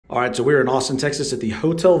All right, so we're in Austin, Texas at the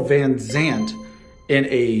Hotel Van Zandt in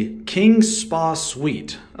a king spa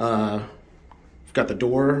suite. We've got the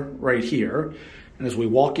door right here. And as we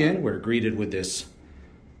walk in, we're greeted with this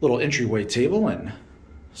little entryway table and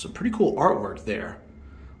some pretty cool artwork there.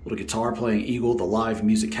 Little guitar playing Eagle, the live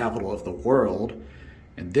music capital of the world.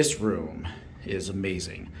 And this room is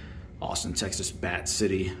amazing. Austin, Texas, Bat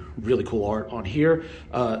City. Really cool art on here.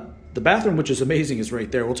 The bathroom, which is amazing, is right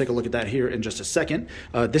there. We'll take a look at that here in just a second.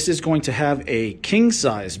 This is going to have a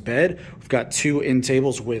king-size bed. We've got two end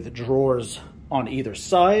tables with drawers on either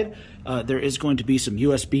side. There is going to be some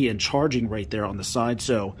USB and charging right there on the side.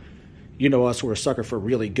 So, you know us, we're a sucker for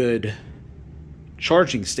really good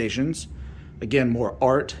charging stations. Again, more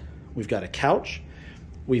art. We've got a couch.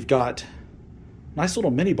 We've got a nice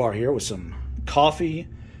little mini bar here with some coffee,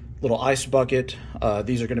 little ice bucket.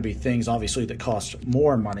 These are going to be things, obviously, that cost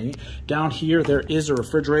more money. Down here, there is a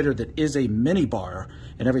refrigerator that is a mini bar,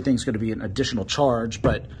 and everything's going to be an additional charge,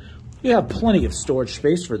 but you have plenty of storage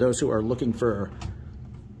space for those who are looking for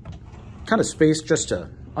kind of space just to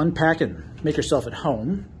unpack and make yourself at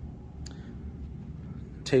home.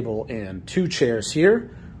 Table and two chairs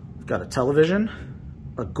here. We've got a television,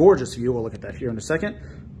 a gorgeous view. We'll look at that here in a second.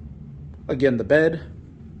 Again, the bed.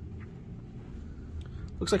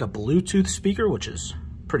 Looks like a Bluetooth speaker, which is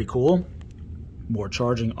pretty cool. More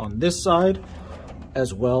charging on this side,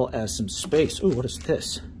 as well as some space. Ooh, what is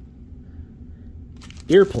this?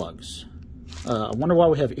 Earplugs. I wonder why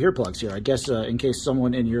we have earplugs here. I guess in case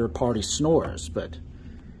someone in your party snores, but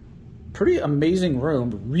pretty amazing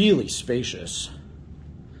room, really spacious.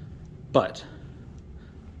 But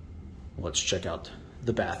let's check out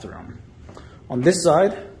the bathroom. On this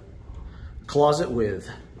side, closet with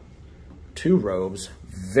two robes,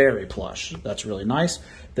 very plush. That's really nice.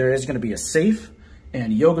 There is going to be a safe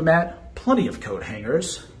and yoga mat, plenty of coat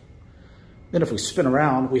hangers. Then if we spin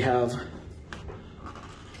around, we have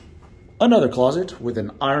another closet with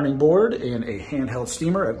an ironing board and a handheld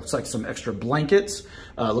steamer. It looks like some extra blankets.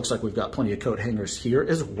 Looks like we've got plenty of coat hangers here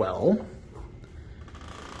as well.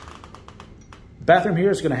 Bathroom here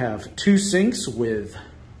is going to have two sinks with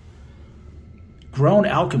Grown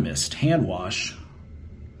Alchemist hand wash.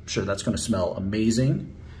 I'm sure that's going to smell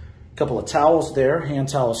amazing. A couple of towels there, hand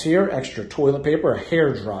towels here, extra toilet paper, a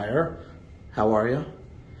hair dryer. How are you?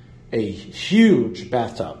 A huge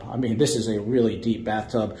bathtub. I mean, this is a really deep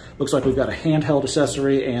bathtub. Looks like we've got a handheld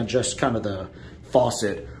accessory and just kind of the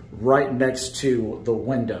faucet right next to the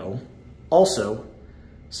window. Also,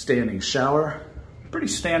 standing shower. Pretty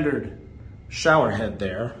standard shower head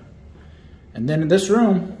there. And then in this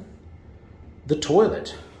room, the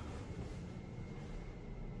toilet.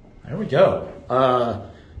 There we go.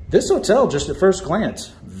 This hotel, just at first glance,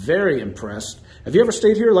 very impressed. Have you ever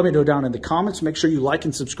stayed here? Let me know down in the comments. Make sure you like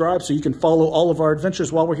and subscribe so you can follow all of our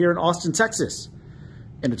adventures while we're here in Austin, Texas.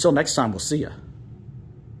 And until next time, we'll see you.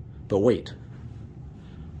 But wait,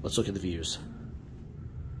 let's look at the views.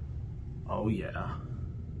 Oh yeah.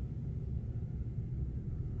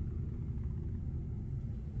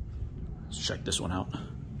 Let's check this one out.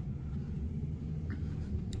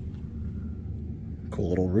 Cool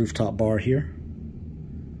little rooftop bar here.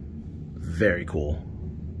 Very cool.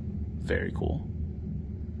 Very cool.